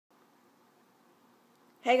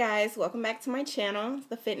Hey guys, welcome back to my channel. It's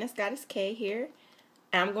the Fitness Goddess K here.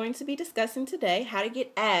 I'm going to be discussing today how to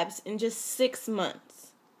get abs in just 6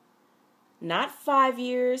 months. Not 5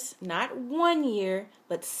 years, not 1 year,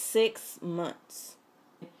 but 6 months.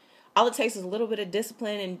 All it takes is a little bit of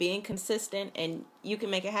discipline and being consistent, and you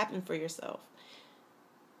can make it happen for yourself.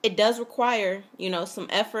 It does require, some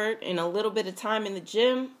effort and a little bit of time in the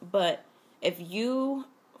gym, but if you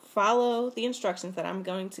follow the instructions that I'm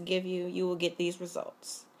going to give you, you will get these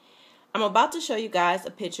results. I'm about to show you guys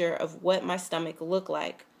a picture of what my stomach looked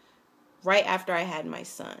like right after I had my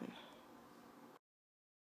son.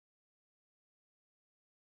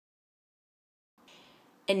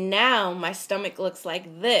 And now my stomach looks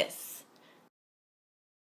like this.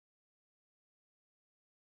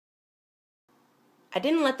 I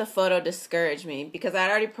didn't let the photo discourage me because I'd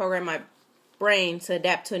already programmed my brain to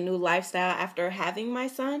adapt to a new lifestyle after having my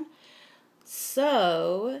son.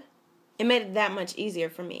 So it made it that much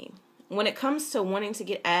easier for me. When it comes to wanting to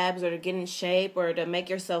get abs or to get in shape or to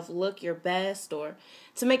make yourself look your best or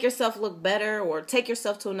to make yourself look better or take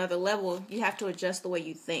yourself to another level, you have to adjust the way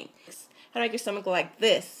you think. How to make your stomach go like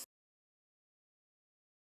this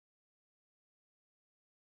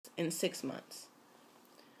in 6 months.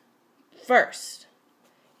 First,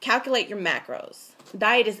 calculate your macros.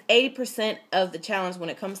 Diet is 80% of the challenge when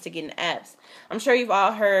it comes to getting abs. I'm sure you've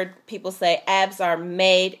all heard people say abs are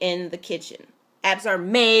made in the kitchen. Abs are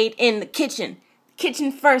made in the kitchen.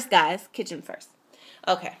 Kitchen first, guys. Kitchen first.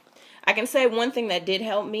 Okay. I can say one thing that did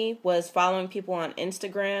help me was following people on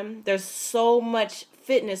Instagram. There's so much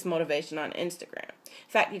fitness motivation on Instagram. In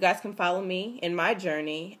fact, you guys can follow me in my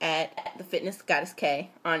journey at the Fitness Goddess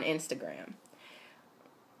K on Instagram.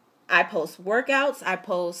 I post workouts, I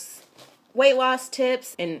post weight loss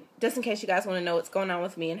tips, and just in case you guys want to know what's going on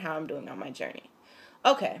with me and how I'm doing on my journey.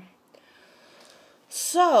 Okay.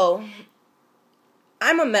 So,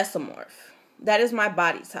 I'm a mesomorph. That is my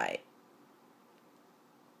body type.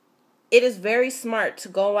 It is very smart to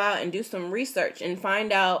go out and do some research and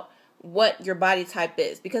find out what your body type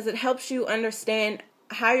is because it helps you understand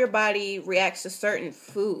how your body reacts to certain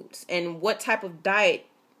foods and what type of diet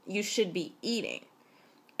you should be eating.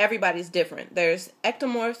 Everybody's different. There's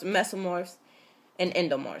ectomorphs, mesomorphs, and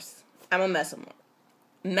endomorphs. I'm a mesomorph.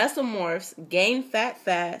 Mesomorphs gain fat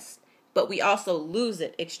fast, but we also lose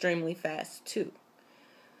it extremely fast too.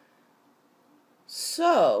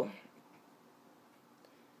 So,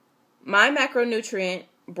 my macronutrient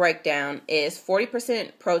breakdown is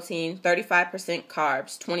 40% protein, 35%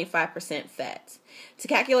 carbs, 25% fats. To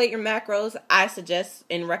calculate your macros, I suggest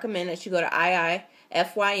and recommend that you go to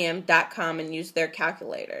iifym.com and use their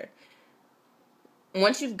calculator.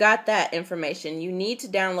 Once you've got that information, you need to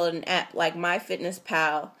download an app like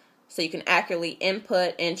MyFitnessPal so you can accurately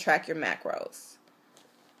input and track your macros.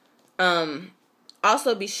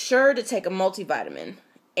 Also, be sure to take a multivitamin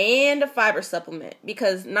and a fiber supplement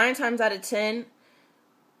because 9 times out of 10,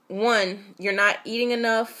 one, you're not eating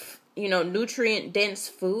enough, nutrient-dense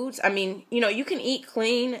foods. I mean, you can eat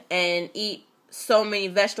clean and eat so many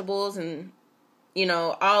vegetables and,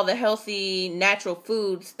 all the healthy, natural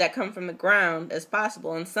foods that come from the ground as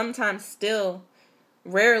possible and sometimes still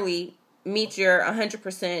rarely meet your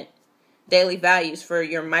 100% daily values for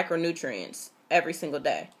your micronutrients every single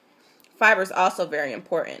day. Fiber is also very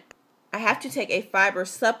important. I have to take a fiber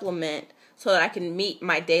supplement so that I can meet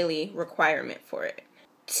my daily requirement for it.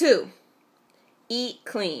 2, eat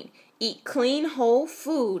clean. Eat clean whole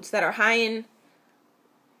foods that are high in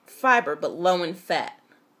fiber but low in fat.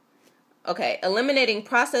 Okay, eliminating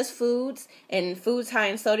processed foods and foods high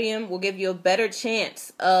in sodium will give you a better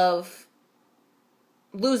chance of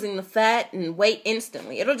losing the fat and weight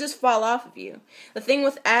instantly. It'll just fall off of you. The thing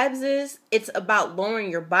with abs is it's about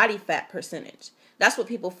lowering your body fat percentage. That's what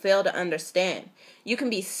people fail to understand. You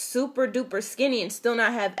can be super duper skinny and still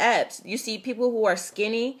not have abs. You see people who are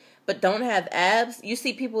skinny but don't have abs. You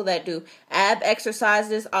see people that do ab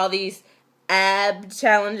exercises, all these ab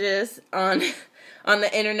challenges on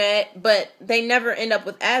the internet, but they never end up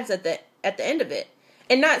with abs at the end of it.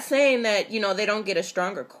 And not saying that, they don't get a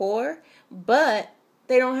stronger core, but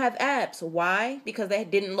they don't have abs. Why? Because they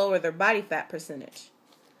didn't lower their body fat percentage.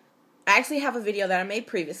 I actually have a video that I made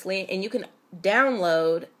previously, and you can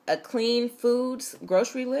download a clean foods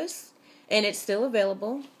grocery list, and it's still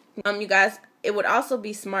available. You guys, it would also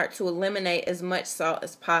be smart to eliminate as much salt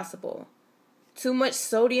as possible. Too much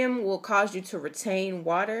sodium will cause you to retain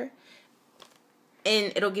water,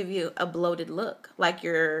 and it'll give you a bloated look, like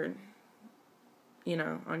you're,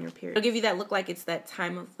 on your period. It'll give you that look like it's that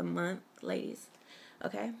time of the month, ladies.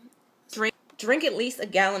 Okay? Drink at least a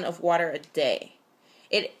gallon of water a day.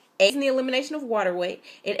 It aids in the elimination of water weight.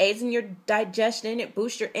 It aids in your digestion. It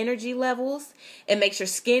boosts your energy levels. It makes your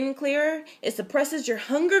skin clearer. It suppresses your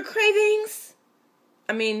hunger cravings.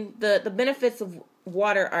 I mean, the benefits of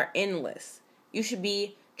water are endless. You should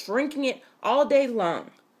be drinking it all day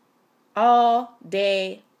long. All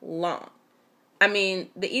day long. I mean,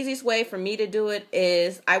 the easiest way for me to do it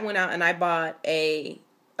is I went out and I bought a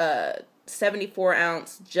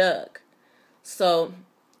 74-ounce jug. So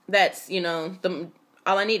that's,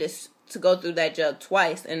 all I need is to go through that jug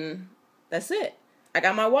twice, and that's it. I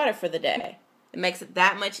got my water for the day. It makes it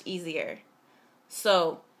that much easier.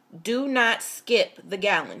 So do not skip the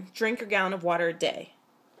gallon. Drink a gallon of water a day.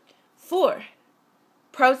 4,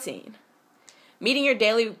 protein. Meeting your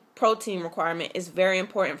daily protein requirement is very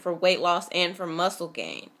important for weight loss and for muscle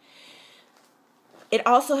gain. It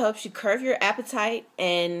also helps you curb your appetite,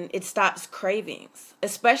 and it stops cravings,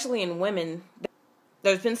 especially in women.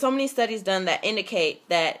 There's been so many studies done that indicate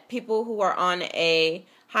that people who are on a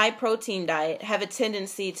high protein diet have a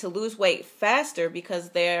tendency to lose weight faster because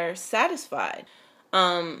they're satisfied.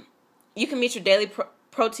 You can meet your daily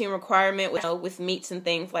protein requirement with meats and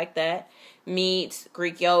things like that. Meat,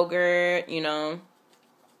 Greek yogurt,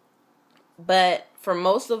 But for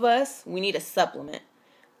most of us, we need a supplement.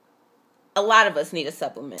 A lot of us need a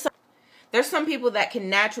supplement. There's some people that can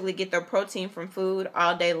naturally get their protein from food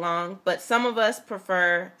all day long, but some of us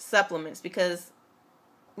prefer supplements because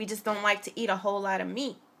we just don't like to eat a whole lot of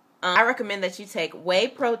meat. I recommend that you take whey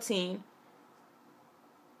protein,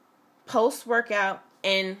 post-workout,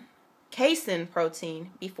 and casein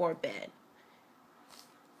protein before bed.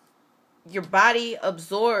 Your body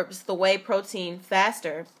absorbs the whey protein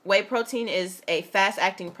faster. Whey protein is a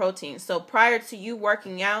fast-acting protein, so prior to you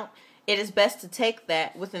working out, it is best to take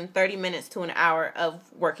that within 30 minutes to an hour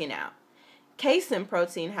of working out. Casein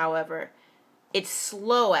protein, however, it's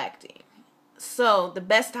slow acting. So the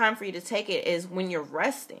best time for you to take it is when you're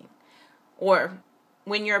resting, or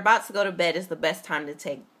when you're about to go to bed is the best time to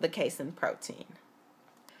take the casein protein.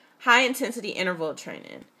 High intensity interval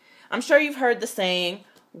training. I'm sure you've heard the saying,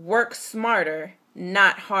 work smarter,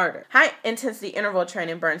 not harder. High intensity interval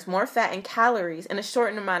training burns more fat and calories in a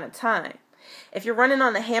shortened amount of time. If you're running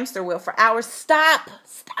on the hamster wheel for hours, stop.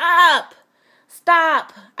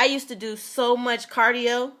 I used to do so much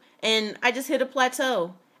cardio, and I just hit a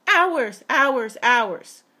plateau. Hours,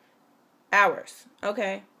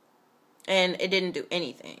 okay? And it didn't do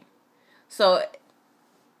anything. So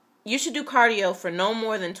you should do cardio for no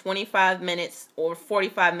more than 25 minutes or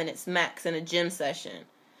 45 minutes max in a gym session.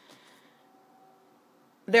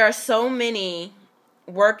 There are so many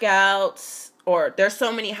workouts, or there's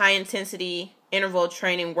so many high-intensity interval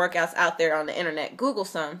training workouts out there on the internet. Google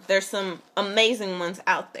some. There's some amazing ones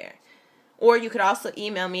out there. Or you could also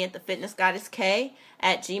email me at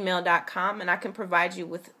thefitnessgoddessk@gmail.com, and I can provide you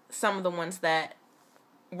with some of the ones that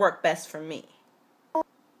work best for me.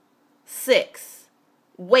 6,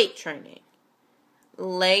 weight training.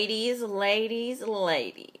 Ladies,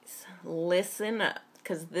 listen up,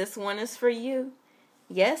 because this one is for you.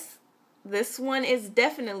 Yes, this one is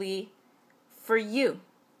definitely for you.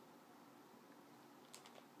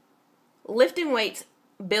 Lifting weights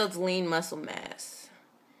builds lean muscle mass.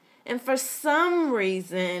 And for some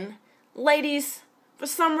reason, ladies,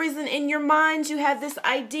 in your minds you have this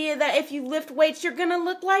idea that if you lift weights, you're going to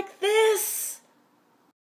look like this.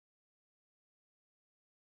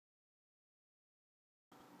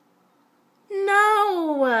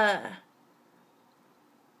 No.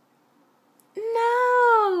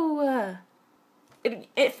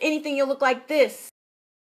 If anything, you'll look like this.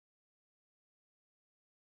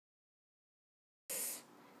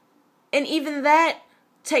 And even that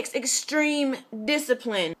takes extreme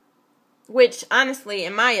discipline, which honestly,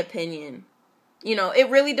 in my opinion, it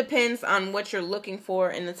really depends on what you're looking for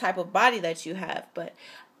and the type of body that you have. But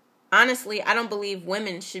honestly, I don't believe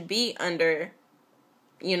women should be under,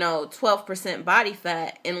 12% body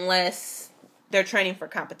fat unless they're training for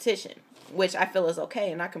competition, which I feel is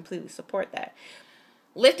okay, and I completely support that.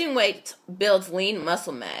 Lifting weights builds lean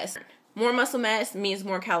muscle mass. More muscle mass means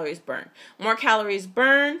more calories burned. More calories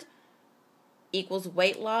burned equals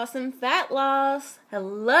weight loss and fat loss.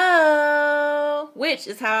 Hello. Which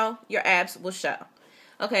is how your abs will show.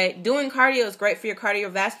 Okay, doing cardio is great for your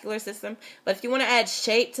cardiovascular system, but if you want to add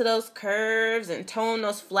shape to those curves and tone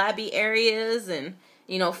those flabby areas and,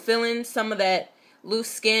 fill in some of that loose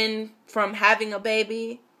skin from having a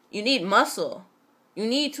baby, you need muscle. You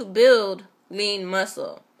need to build lean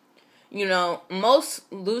muscle.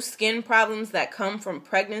 Most loose skin problems that come from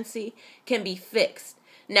pregnancy can be fixed.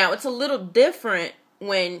 Now, it's a little different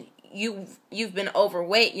when you've been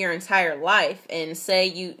overweight your entire life, and say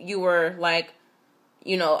you were like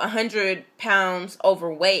 100 pounds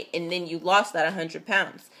overweight and then you lost that 100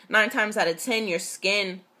 pounds. 9 times out of 10, your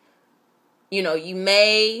skin, you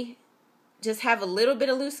may just have a little bit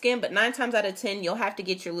of loose skin, but 9 times out of 10, you'll have to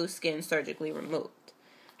get your loose skin surgically removed.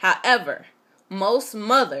 However, most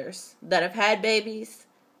mothers that have had babies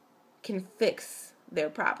can fix their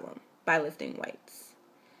problem by lifting weights.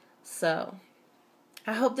 So,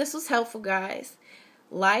 I hope this was helpful, guys.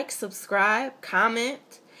 Like, subscribe,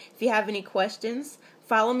 comment. If you have any questions,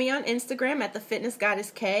 follow me on Instagram at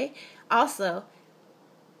TheFitnessGoddessK. Also,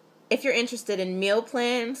 if you're interested in meal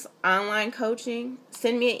plans, online coaching,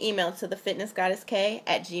 send me an email to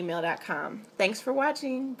thefitnessgoddessk@gmail.com. Thanks for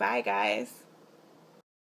watching. Bye, guys.